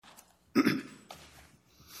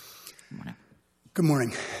Good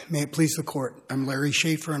morning. May it please the Court. I'm Larry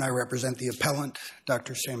Schaefer, and I represent the appellant,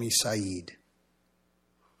 Dr. Sameh Saeed.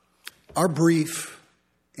 Our brief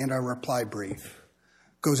and our reply brief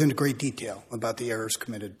goes into great detail about the errors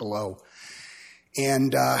committed below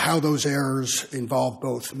and how those errors involve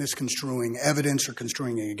both misconstruing evidence or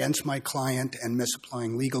construing it against my client and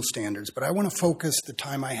misapplying legal standards. But I want to focus the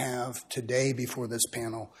time I have today before this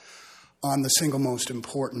panel on the single most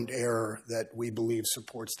important error that we believe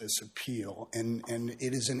supports this appeal. And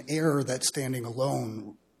it is an error that, standing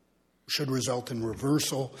alone, should result in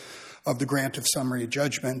reversal of the grant of summary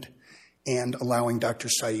judgment and allowing Dr.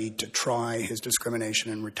 Saeed to try his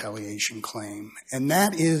discrimination and retaliation claim. And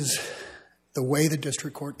that is the way the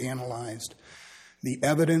district court analyzed the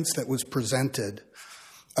evidence that was presented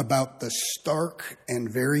about the stark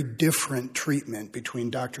and very different treatment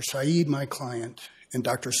between Dr. Saeed, my client, and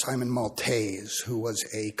Dr. Simon Maltese, who was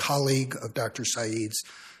a colleague of Dr. Saeed's,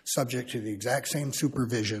 subject to the exact same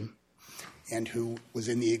supervision, and who was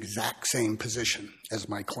in the exact same position as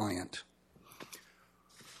my client.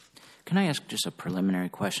 Can I ask just a preliminary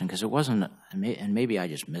question? Because it wasn't, and maybe I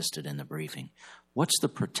just missed it in the briefing. What's the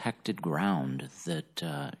protected ground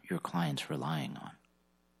that your client's relying on?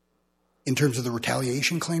 In terms of the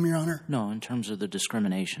retaliation claim, Your Honor? No, in terms of the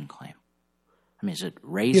discrimination claim. I mean, is it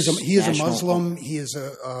race? He is a Muslim. He is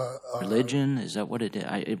a religion. Is that what it is?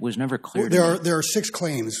 It was never clear. There are 6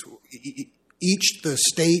 claims, each the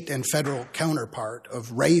state and federal counterpart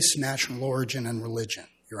of race, national origin, and religion,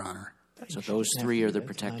 Your Honor. So those 3 are the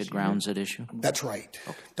protected grounds at issue? That's right.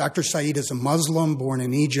 Okay. Dr. Saeed is a Muslim born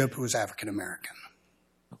in Egypt who is African American.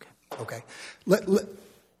 Okay.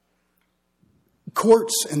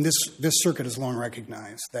 Courts, and this circuit has long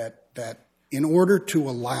recognized that in order to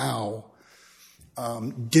allow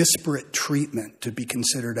disparate treatment to be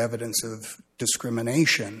considered evidence of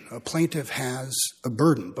discrimination, a plaintiff has a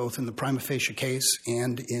burden, both in the prima facie case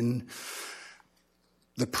and in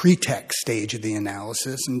the pretext stage of the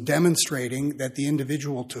analysis, in demonstrating that the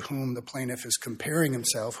individual to whom the plaintiff is comparing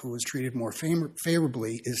himself, who was treated more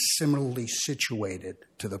favorably, is similarly situated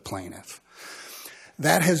to the plaintiff.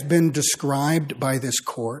 That has been described by this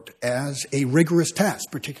court as a rigorous test,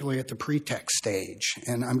 particularly at the pretext stage.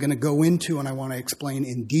 And I'm going to go into, and I want to explain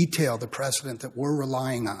in detail, the precedent that we're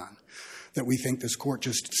relying on, that we think this court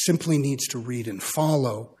just simply needs to read and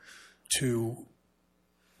follow to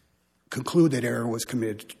conclude that error was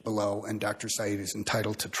committed below and Dr. Saeed is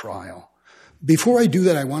entitled to trial. Before I do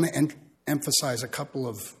that, I want to emphasize a couple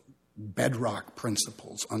of bedrock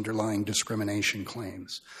principles underlying discrimination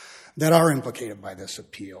claims that are implicated by this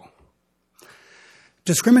appeal.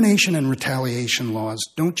 Discrimination and retaliation laws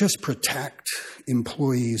don't just protect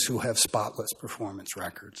employees who have spotless performance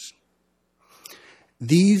records.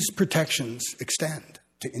 These protections extend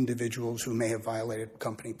to individuals who may have violated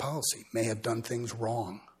company policy, may have done things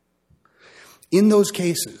wrong. In those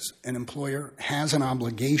cases, an employer has an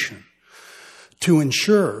obligation to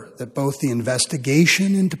ensure that both the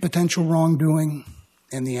investigation into potential wrongdoing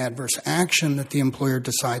and the adverse action that the employer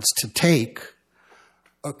decides to take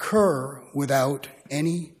occur without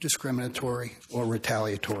any discriminatory or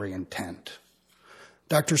retaliatory intent.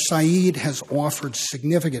 Dr. Saeed has offered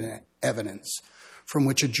significant evidence from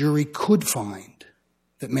which a jury could find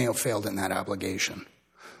that Mayo failed in that obligation.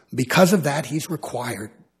 Because of that, he's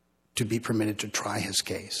required to be permitted to try his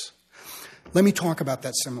case. Let me talk about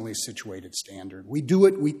that similarly situated standard.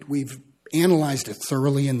 We've analyzed it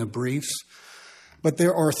thoroughly in the briefs, but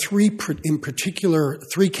there are 3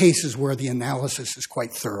 cases where the analysis is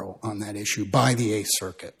quite thorough on that issue by the Eighth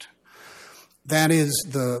Circuit. That is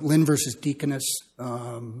the Lynn versus Deaconess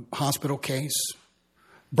hospital case,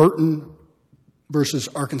 Burton versus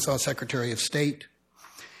Arkansas Secretary of State,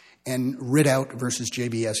 and Ridout versus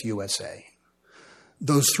JBS USA.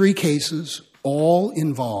 Those 3 cases all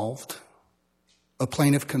involved a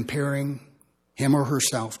plaintiff comparing him or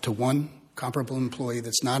herself to one comparable employee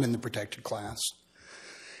that's not in the protected class,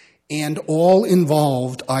 and all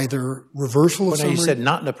involved either reversal of summary. When you said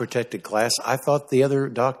not in a protected class, I thought the other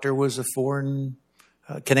doctor was a foreign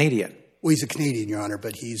Canadian. Well, he's a Canadian, Your Honor,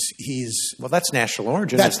 but he's Well, that's national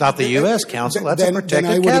origin. That's not the U.S. Council. That's a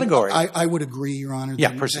protected category. I would agree, Your Honor.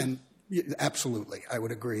 Yeah, proceed. Absolutely, I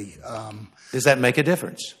would agree. Does that make a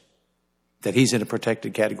difference, that he's in a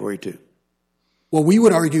protected category too? Well, we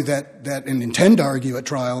would argue that and intend to argue at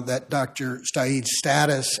trial that Dr. Saeed's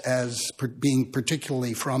status as being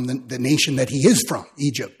particularly from the nation that he is from,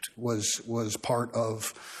 Egypt, was part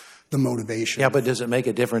of the motivation. Yeah, but does it make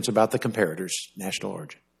a difference about the comparator's national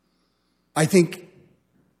origin? I think,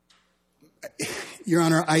 Your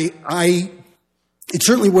Honor, I It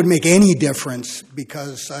certainly wouldn't make any difference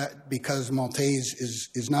because Maltese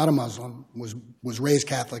is not a Muslim, was raised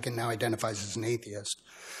Catholic, and now identifies as an atheist,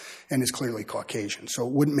 and is clearly Caucasian. So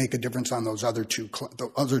it wouldn't make a difference on those other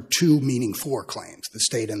two meaning four claims, the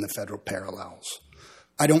state and the federal parallels.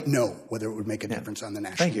 I don't know whether it would make a difference on the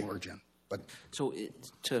national origin. But so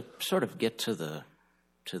to sort of get to the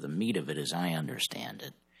meat of it, as I understand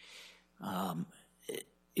it,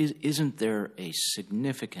 isn't there a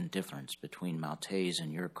significant difference between Maltese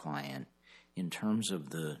and your client in terms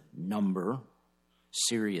of the number,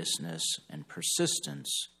 seriousness, and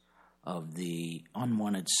persistence of the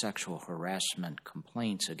unwanted sexual harassment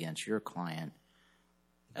complaints against your client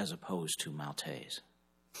as opposed to Maltese?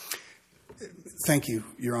 Thank you,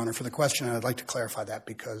 Your Honor, for the question. And I'd like to clarify that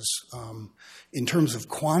because in terms of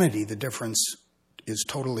quantity, the difference is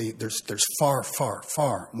totally, there's far, far,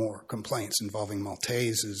 far more complaints involving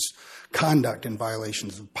Maltese's conduct and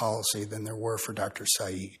violations of policy than there were for Dr.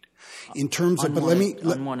 Saeed. In terms of,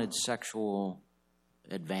 unwanted sexual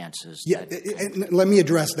advances. Yeah, let me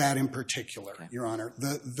address that in particular, okay. Your Honor.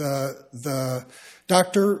 The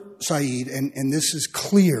Dr. Saeed, and this is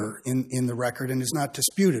clear in the record and is not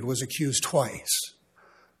disputed, was accused twice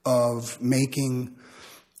of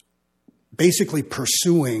basically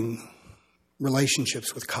pursuing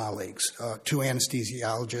relationships with colleagues. Two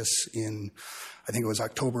anesthesiologists in, I think it was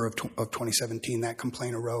October of 2017, that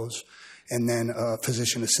complaint arose, and then a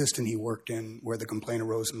physician assistant he worked in where the complaint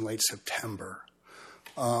arose in late September.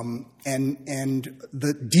 And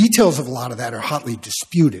the details of a lot of that are hotly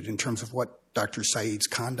disputed in terms of what Dr. Saeed's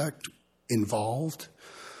conduct involved.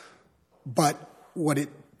 But what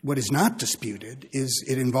is not disputed is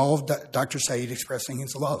it involved Dr. Saeed expressing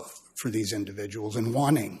his love for these individuals and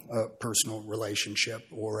wanting a personal relationship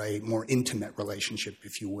or a more intimate relationship,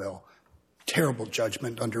 if you will. Terrible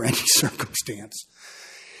judgment under any circumstance.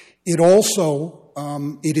 It also,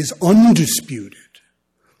 it is undisputed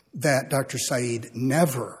that Dr. Saeed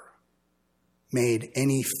never made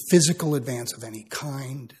any physical advance of any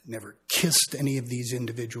kind, never kissed any of these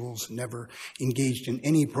individuals, never engaged in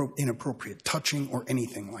any inappropriate touching or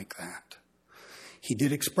anything like that. He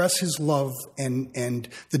did express his love, and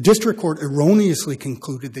the district court erroneously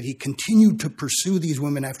concluded that he continued to pursue these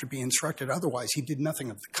women after being instructed otherwise. He did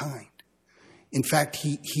nothing of the kind. In fact,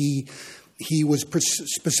 he was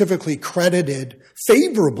specifically credited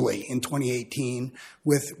favorably in 2018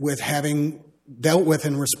 with having dealt with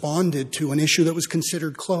and responded to an issue that was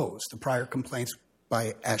considered closed, the prior complaints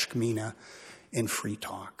by Ashkamina and Free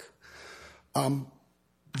Talk.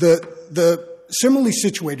 The similarly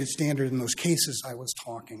situated standard in those cases I was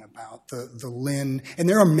talking about, the Lynn, and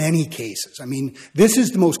there are many cases. I mean, this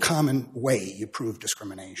is the most common way you prove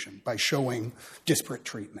discrimination, by showing disparate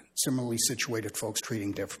treatment. Similarly situated folks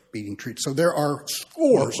being treated. So there are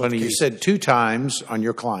scores of cases. You said 2 times on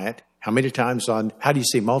your client. How many times on, how do you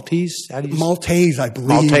say, Maltese? Maltese, I believe.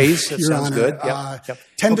 Maltese, that Your sounds Honor. good. Yep.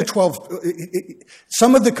 10 to 12.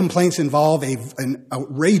 Some of the complaints involve an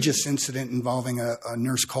outrageous incident involving a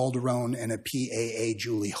nurse Calderon and a PAA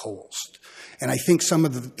Julie Holst. And I think some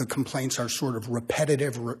of the complaints are sort of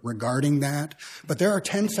repetitive regarding that. But there are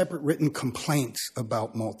 10 separate written complaints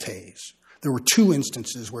about Maltese. There were 2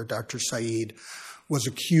 instances where Dr. Saeed was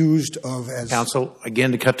accused of as... Counsel,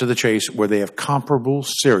 again, to cut to the chase, where they have comparable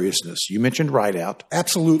seriousness. You mentioned Rideout.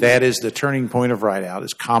 Absolutely. That is the turning point of Rideout,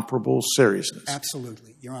 is comparable seriousness.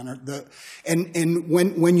 Absolutely, Your Honor. And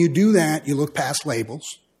when you do that, you look past labels,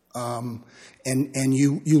 and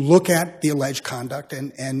you look at the alleged conduct,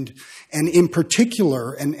 and in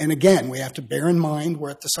particular, and again, we have to bear in mind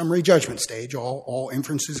we're at the summary judgment stage. All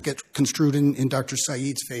inferences get construed in Dr.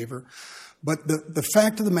 Saeed's favor. But the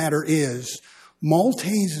fact of the matter is,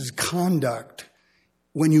 Maltese's conduct,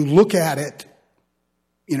 when you look at it,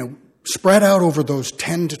 spread out over those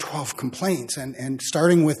 10 to 12 complaints, and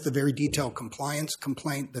starting with the very detailed compliance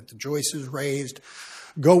complaint that the Joyces raised,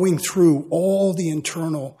 going through all the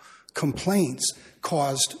internal complaints,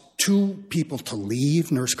 caused 2 people to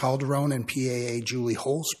leave, Nurse Calderon and PAA Julie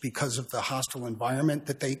Holst, because of the hostile environment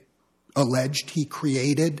that they alleged he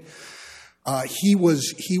created. He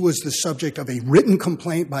was the subject of a written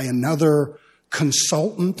complaint by another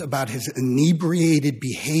consultant about his inebriated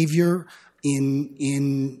behavior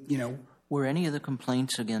in. Were any of the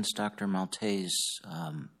complaints against Dr. Maltese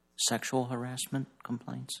sexual harassment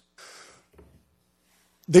complaints?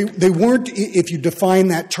 They weren't, if you define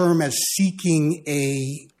that term as seeking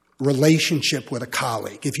a relationship with a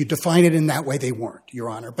colleague. If you define it in that way, they weren't, Your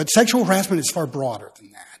Honor. But sexual harassment is far broader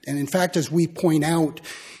than that. And in fact, as we point out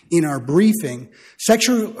in our briefing,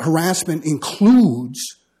 sexual harassment includes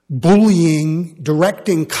bullying,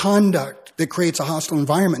 directing conduct that creates a hostile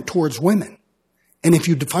environment towards women. And if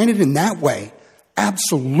you define it in that way,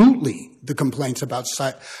 absolutely the complaints about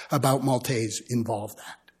Maltese involve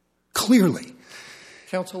that. Clearly.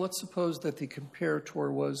 Counsel, let's suppose that the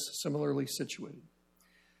comparator was similarly situated.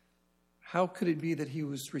 How could it be that he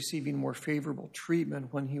was receiving more favorable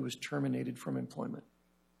treatment when he was terminated from employment?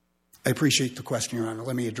 I appreciate the question, Your Honor.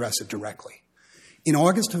 Let me address it directly. In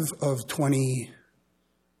August of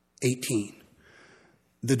 2018,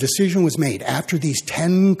 the decision was made after these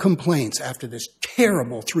 10 complaints, after this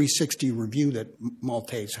terrible 360 review that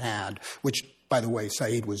Maltese had, which, by the way,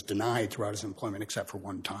 Saeed was denied throughout his employment except for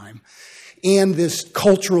one time, and this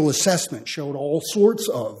cultural assessment showed all sorts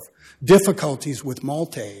of difficulties with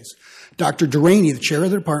Maltese. Dr. Durrani, the chair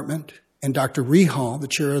of the department, and Dr. Rehal, the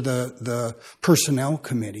chair of the personnel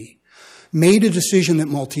committee, made a decision that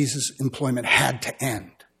Maltese's employment had to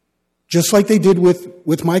end. Just like they did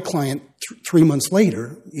with my client 3 months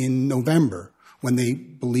later in November when they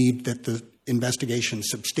believed that the investigation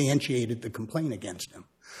substantiated the complaint against him.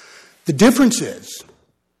 The difference is,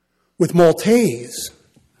 with Maltese,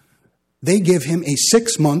 they give him a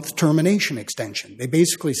 6-month termination extension. They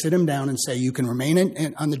basically sit him down and say, you can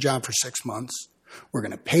remain on the job for 6 months. We're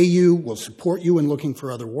going to pay you. We'll support you in looking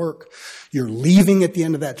for other work. You're leaving at the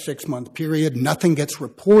end of that 6-month period. Nothing gets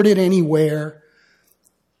reported anywhere.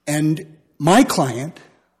 And my client,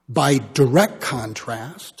 by direct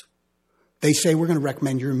contrast, they say we're going to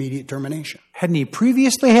recommend your immediate termination. Hadn't he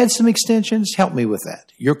previously had some extensions? Help me with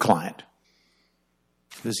that. Your client.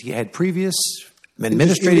 Because he had previous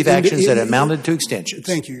administrative actions that amounted to extensions.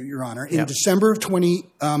 Thank you, Your Honor. In December of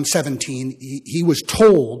 2017, he was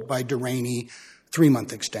told by Durrani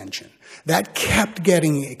 3-month extension. That kept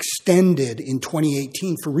getting extended in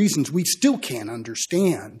 2018 for reasons we still can't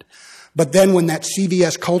understand. But then when that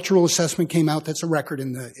CVS cultural assessment came out, that's a record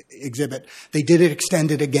in the exhibit, they did it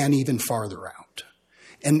extend it again even farther out.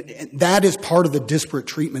 And that is part of the disparate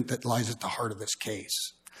treatment that lies at the heart of this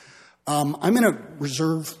case. I'm going to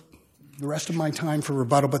reserve the rest of my time for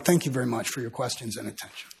rebuttal, but thank you very much for your questions and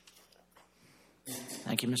attention.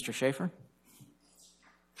 Thank you, Mr. Schaefer.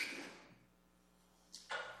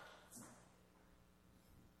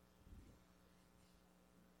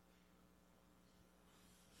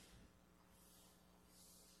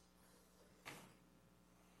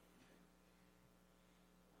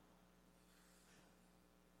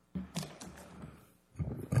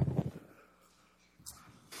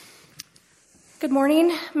 Good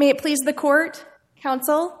morning. May it please the court,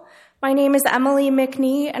 counsel. My name is Emily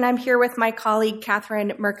McNee, and I'm here with my colleague,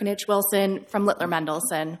 Catherine Merkinich-Wilson from Littler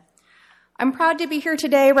Mendelsohn. I'm proud to be here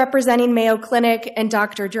today representing Mayo Clinic and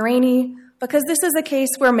Dr. Durrani because this is a case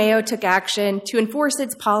where Mayo took action to enforce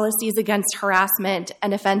its policies against harassment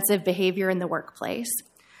and offensive behavior in the workplace.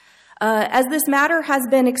 As this matter has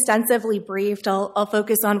been extensively briefed, I'll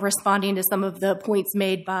focus on responding to some of the points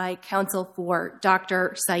made by counsel for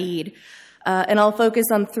Dr. Saeed. And I'll focus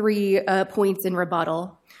on 3 points in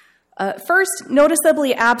rebuttal. First,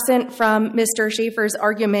 noticeably absent from Mr. Schaefer's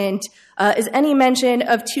argument is any mention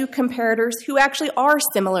of 2 comparators who actually are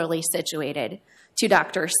similarly situated to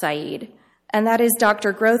Dr. Saeed, and that is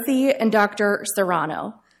Dr. Grothy and Dr.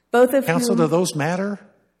 Serrano. Both of Counsel, do those matter?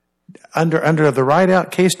 Under the Rideout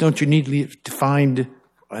case, don't you need to find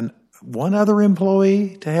one other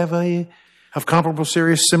employee to have comparable,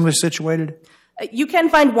 serious, similarly situated? You can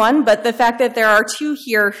find one, but the fact that there are 2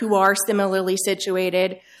 here who are similarly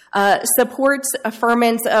situated supports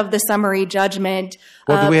affirmance of the summary judgment.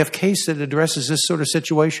 Well, do we have case that addresses this sort of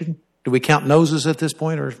situation? Do we count noses at this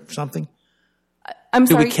point or something? I'm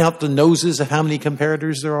sorry? Do we count the noses of how many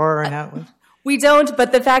comparators there are? And how? We don't,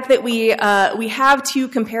 but the fact that we have 2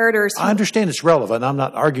 comparators. I understand it's relevant. I'm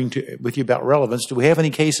not arguing with you about relevance. Do we have any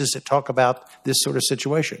cases that talk about this sort of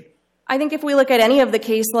situation? I think if we look at any of the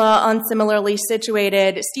case law on similarly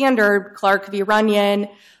situated standard, Clark v. Runyon,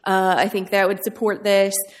 I think that would support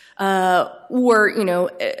this. We've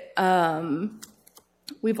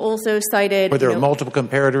also cited... Where there are multiple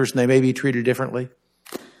comparators and they may be treated differently?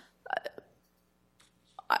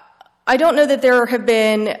 I don't know that there have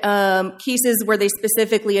been cases where they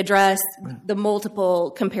specifically address the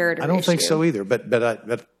multiple comparator I don't think issue. so either, but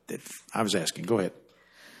I was asking. Go ahead.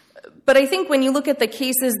 But I think when you look at the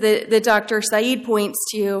cases that Dr. Saeed points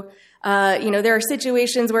to, there are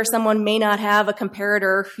situations where someone may not have a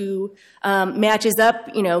comparator who matches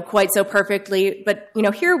up, quite so perfectly. But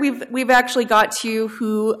here we've actually got 2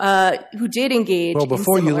 who did engage. Well,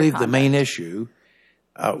 before in you leave conduct. the main issue,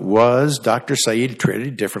 was Dr. Saeed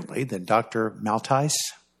treated differently than Dr. Maltese?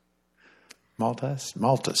 Maltese?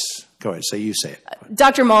 Go ahead. You say it.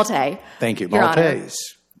 Dr. Malte. Thank you. Your Maltese.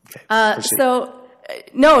 Okay, so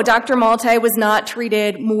No, Dr. Malte was not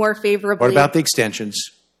treated more favorably. What about the extensions?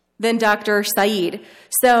 Than Dr. Saeed.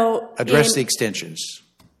 So address the extensions.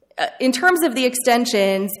 In terms of the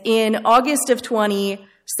extensions, in August of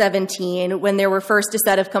 2017, when there were first a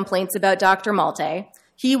set of complaints about Dr. Malte,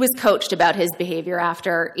 he was coached about his behavior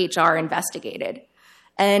after HR investigated.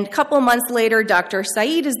 And a couple months later, Dr.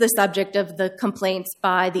 Saeed is the subject of the complaints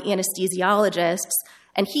by the anesthesiologists,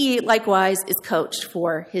 and he likewise is coached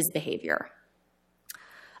for his behavior.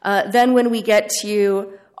 Then when we get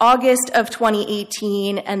to August of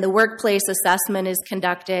 2018 and the workplace assessment is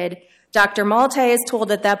conducted, Dr. Malte is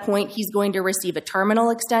told at that point he's going to receive a terminal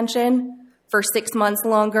extension for 6 months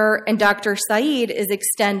longer, and Dr. Saeed is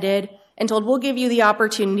extended and told, we'll give you the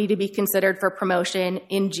opportunity to be considered for promotion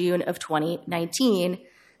in June of 2019.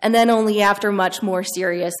 And then only after much more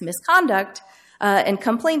serious misconduct and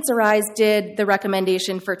complaints arise did the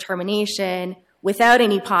recommendation for termination without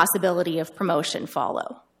any possibility of promotion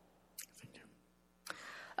follow.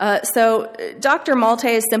 So Dr.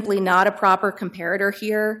 Malte is simply not a proper comparator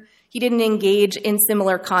here. He didn't engage in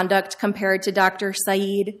similar conduct compared to Dr.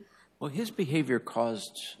 Saeed. Well, his behavior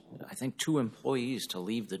caused, I think, 2 employees to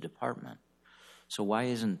leave the department. So why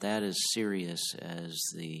isn't that as serious as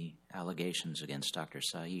the allegations against Dr.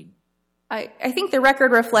 Saeed? I think the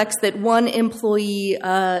record reflects that 1 employee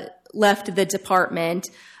left the department,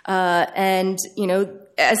 and,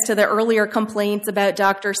 as to the earlier complaints about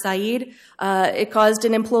Dr. Saeed, it caused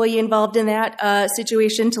an employee involved in that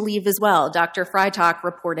situation to leave as well. Dr. Freitag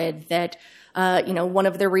reported that, one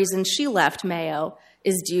of the reasons she left Mayo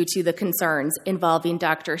is due to the concerns involving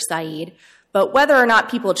Dr. Saeed. But whether or not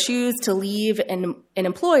people choose to leave an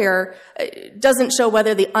employer doesn't show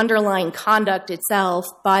whether the underlying conduct itself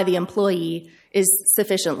by the employee is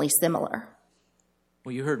sufficiently similar.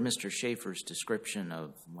 Well, you heard Mr. Schaefer's description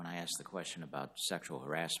of when I asked the question about sexual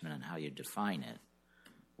harassment and how you define it.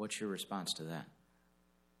 What's your response to that?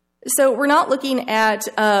 So we're not looking at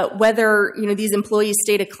whether these employees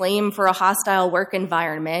state a claim for a hostile work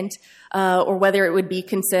environment or whether it would be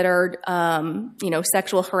considered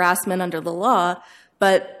sexual harassment under the law,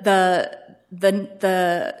 but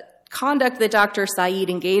the conduct that Dr.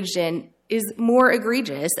 Saeed engaged in is more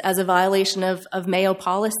egregious as a violation of Mayo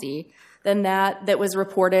policy than that was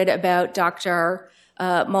reported about Dr.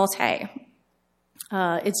 Malte.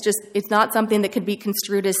 It's not something that could be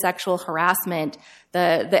construed as sexual harassment.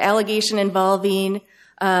 The allegation involving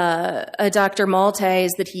Dr. Malte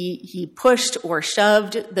is that he pushed or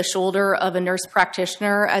shoved the shoulder of a nurse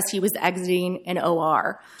practitioner as he was exiting an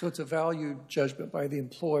OR. So it's a valued judgment by the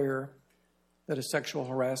employer that a sexual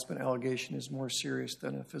harassment allegation is more serious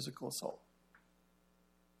than a physical assault.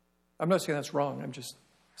 I'm not saying that's wrong. I'm just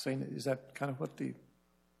saying, is that kind of what the...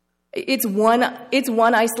 It's one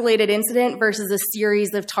isolated incident versus a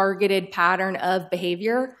series of targeted pattern of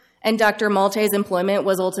behavior, and Dr. Malte's employment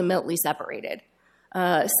was ultimately separated.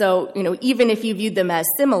 So, even if you viewed them as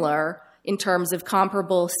similar in terms of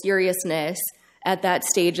comparable seriousness at that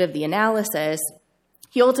stage of the analysis,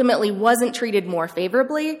 he ultimately wasn't treated more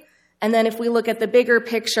favorably. And then if we look at the bigger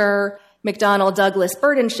picture, McDonnell-Douglas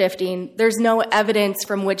burden shifting, there's no evidence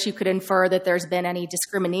from which you could infer that there's been any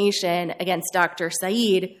discrimination against Dr.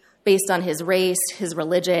 Saeed based on his race, his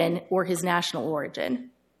religion, or his national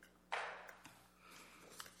origin.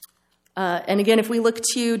 And again, if we look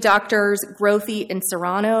to Drs. Grothy and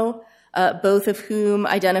Serrano, both of whom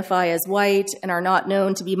identify as white and are not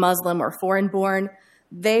known to be Muslim or foreign-born,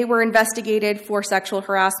 they were investigated for sexual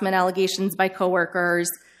harassment allegations by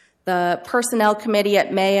coworkers. The personnel committee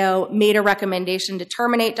at Mayo made a recommendation to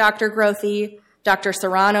terminate Dr. Grothy. Dr.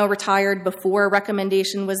 Serrano retired before a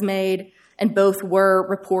recommendation was made, and both were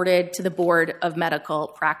reported to the Board of Medical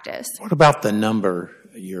Practice. What about the number?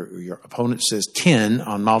 Your opponent says 10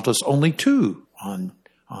 on Maltus, only 2 on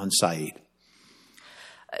Saeed.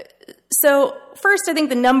 So first, I think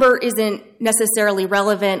the number isn't necessarily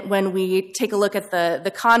relevant when we take a look at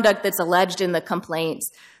the conduct that's alleged in the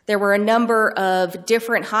complaints. There were a number of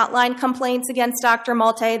different hotline complaints against Dr.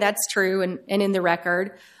 Malte. That's true and in the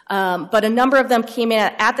record. But a number of them came in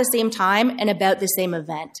at the same time and about the same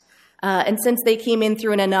event. And since they came in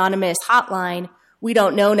through an anonymous hotline, we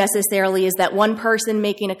don't know necessarily is that one person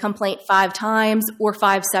making a complaint 5 times or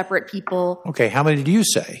 5 separate people. Okay, how many do you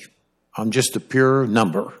say on just the pure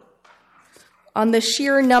number? On the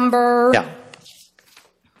sheer number... Yeah.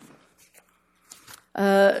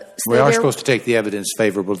 We are supposed to take the evidence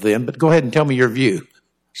favorable to them, but go ahead and tell me your view.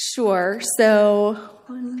 Sure. So,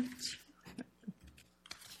 1,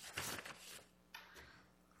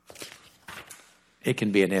 2. It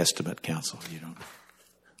can be an estimate, counsel. You don't.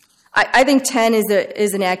 I think 10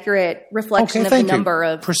 is an accurate reflection of the number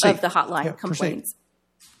of the hotline Yeah, complaints.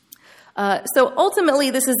 So ultimately,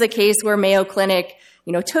 this is a case where Mayo Clinic,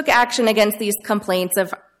 took action against these complaints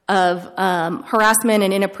of harassment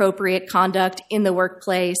and inappropriate conduct in the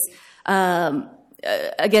workplace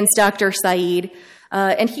against Dr. Saeed,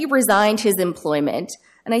 and he resigned his employment.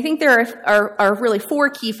 And I think there are really four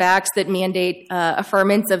key facts that mandate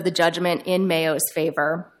affirmance of the judgment in Mayo's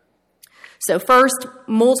favor. So first,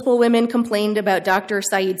 multiple women complained about Dr.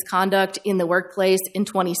 Saeed's conduct in the workplace in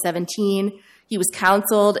 2017. He was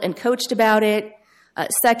counseled and coached about it.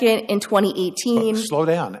 Second, in 2018. Slow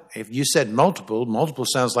down. If you said multiple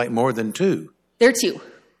sounds like more than two. There are two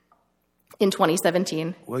in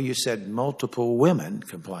 2017. Well, you said multiple women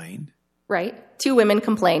complained. Right. Two women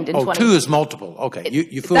complained in 2018. Two is multiple. Okay.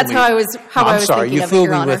 You fooled me. That's how I was thinking you of fooled it,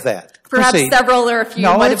 Your me Honor. with that. Perhaps Proceed. several or a few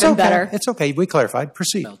might have been better. It's okay. We clarified.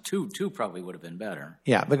 Proceed. Well, two probably would have been better.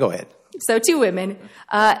 Yeah, but go ahead. So two women.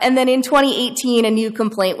 And then in 2018, a new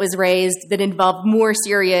complaint was raised that involved more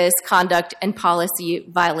serious conduct and policy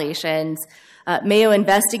violations. Mayo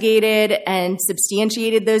investigated and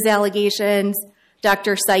substantiated those allegations.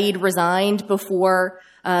 Dr. Saeed resigned before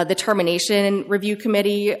the termination review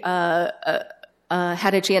committee had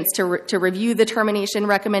a chance to review the termination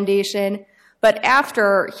recommendation. But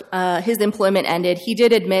after his employment ended, he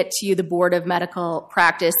did admit to the Board of Medical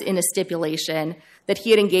Practice in a stipulation that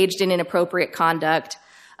he had engaged in inappropriate conduct.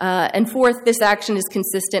 And fourth, this action is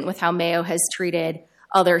consistent with how Mayo has treated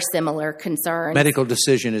other similar concerns. Medical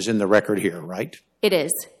decision is in the record here, right? It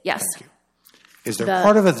is, yes. Thank you. Is there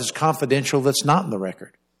part of it that's confidential that's not in the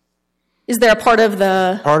record? Is there a part of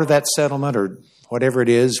that settlement or whatever it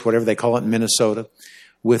is, whatever they call it in Minnesota,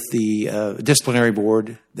 with the disciplinary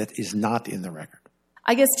board that is not in the record?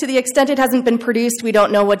 I guess to the extent it hasn't been produced, we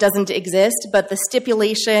don't know what doesn't exist, but the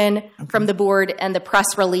stipulation from the board and the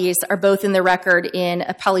press release are both in the record in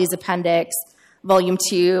Appellee's Appendix, Volume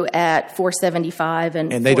 2 at 475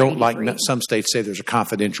 and 483. And they don't, like some states say there's a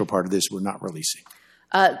confidential part of this we're not releasing.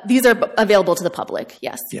 These are available to the public,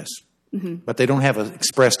 yes. Yes. Mm-hmm. But they don't have an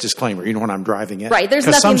express disclaimer. You know what I'm driving at? Right. There's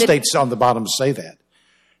because nothing some states on the bottom say that.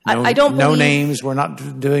 I don't no believe, names. We're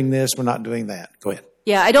not doing this. We're not doing that. Go ahead.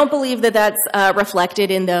 Yeah, I don't believe that that's reflected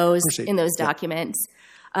in those documents.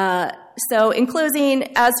 So in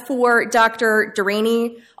closing, as for Dr.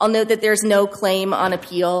 Durrani, I'll note that there's no claim on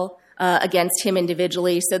appeal against him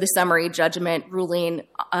individually, so the summary judgment ruling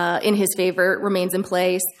in his favor remains in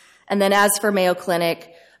place. And then as for Mayo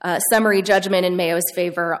Clinic, summary judgment in Mayo's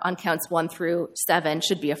favor on counts 1 through 7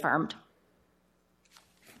 should be affirmed.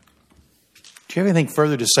 Do you have anything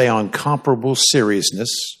further to say on comparable seriousness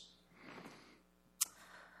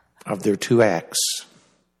of their two acts?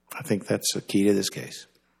 I think that's a key to this case.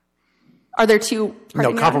 Are there two?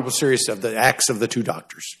 Comparable seriousness of the acts of the two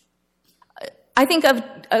doctors. I think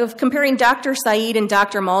of comparing Dr. Saeed and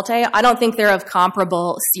Dr. Malte, I don't think they're of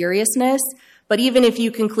comparable seriousness. But even if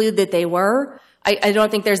you conclude that they were, I don't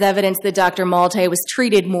think there's evidence that Dr. Malte was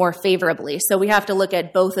treated more favorably. So we have to look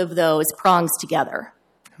at both of those prongs together.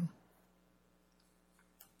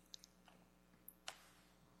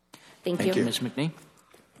 Thank you. Ms. McNee.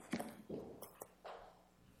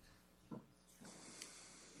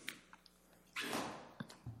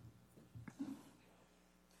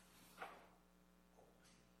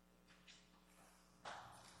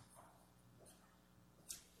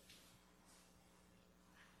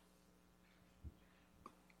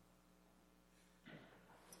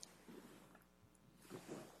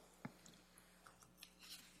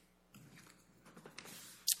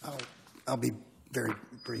 I'll be very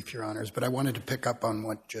brief, Your Honors, but I wanted to pick up on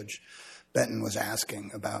what Judge Benton was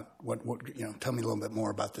asking about tell me a little bit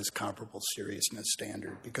more about this comparable seriousness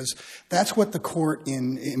standard, because that's what the court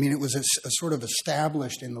it was a sort of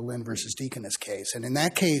established in the Lynn versus Deaconess case. And in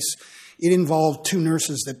that case, it involved two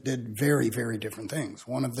nurses that did very, very different things.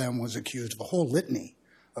 One of them was accused of a whole litany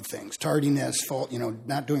of things, tardiness, fault,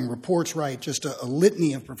 not doing reports right, just a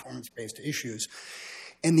litany of performance-based issues.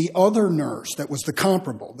 And the other nurse that was the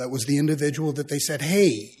comparable, that was the individual that they said,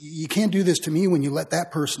 hey, you can't do this to me when you let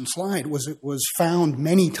that person slide, was found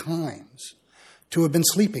many times to have been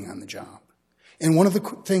sleeping on the job. And one of the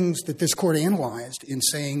things that this court analyzed in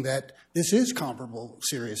saying that this is comparable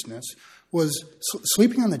seriousness was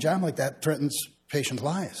sleeping on the job like that threatens patient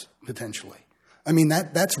lives, potentially. I mean,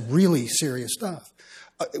 that's really serious stuff.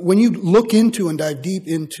 When you look into and dive deep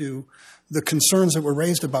into the concerns that were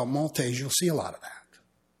raised about Maltese, you'll see a lot of that.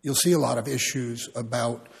 You'll see a lot of issues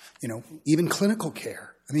about, even clinical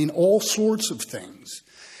care. I mean, all sorts of things.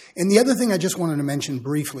 And the other thing I just wanted to mention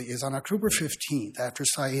briefly is on October 15th, after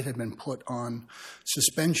Saeed had been put on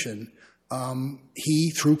suspension, he,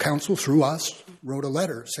 through counsel, through us, wrote a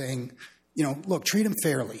letter saying, look, treat him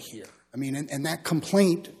fairly here. I mean, and that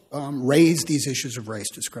complaint raised these issues of race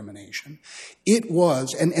discrimination. It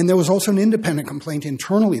was, and there was also an independent complaint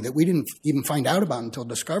internally that we didn't even find out about until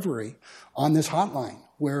discovery on this hotline,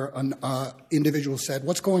 where an individual said,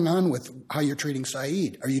 what's going on with how you're treating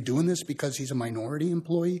Saeed? Are you doing this because he's a minority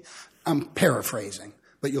employee? I'm paraphrasing,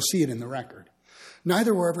 but you'll see it in the record.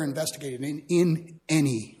 Neither were ever investigated in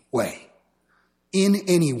any way. In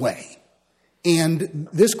any way. And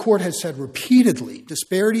this court has said repeatedly,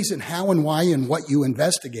 disparities in how and why and what you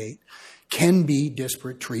investigate can be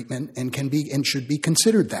disparate treatment and can be and should be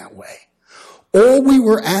considered that way. All we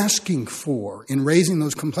were asking for in raising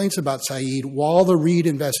those complaints about Saeed while the Reed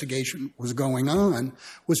investigation was going on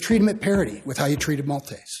was treat him at parity with how you treated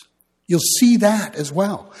Maltese. You'll see that as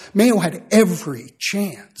well. Mayo had every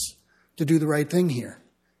chance to do the right thing here,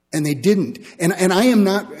 and they didn't. And I am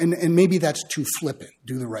not, and maybe that's too flippant,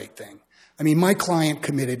 do the right thing. I mean, my client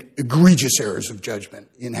committed egregious errors of judgment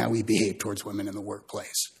in how he behaved towards women in the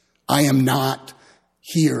workplace. I am not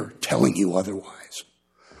here telling you otherwise.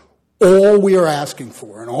 All we are asking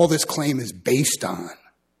for, and all this claim is based on,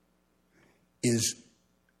 is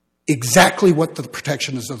exactly what the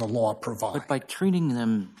protections of the law provide. But by treating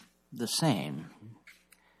them the same,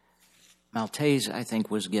 Maltese, I think,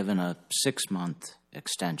 was given a 6-month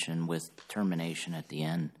extension with termination at the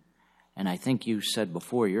end. And I think you said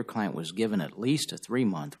before your client was given at least a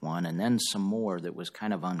 3-month one and then some more that was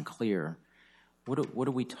kind of unclear. What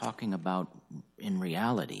are we talking about in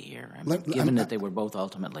reality here? I mean, given that they were both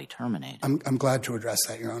ultimately terminated. I'm glad to address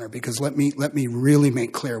that, Your Honor, because let me really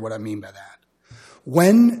make clear what I mean by that.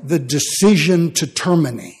 When the decision to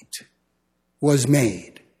terminate was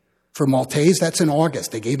made for Maltese, that's in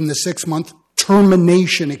August. They gave him the 6-month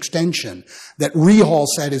termination extension that Rehall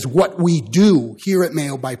said is what we do here at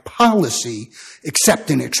Mayo by policy,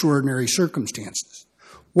 except in extraordinary circumstances.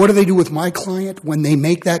 What do they do with my client when they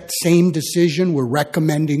make that same decision? We're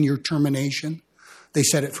recommending your termination. They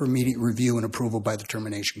set it for immediate review and approval by the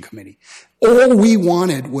termination committee. All we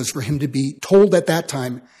wanted was for him to be told at that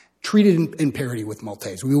time, treated in parity with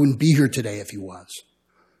Maltese. We wouldn't be here today if he was.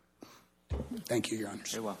 Thank you, Your Honor.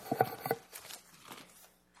 Very well.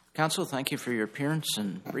 Counsel, thank you for your appearance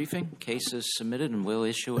and briefing. Case is submitted and we'll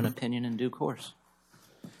issue an opinion in due course.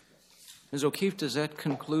 Ms. O'Keefe, does that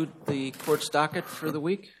conclude the court's docket for the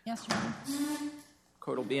week? Yes, Your Honor.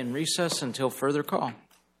 Court will be in recess until further call.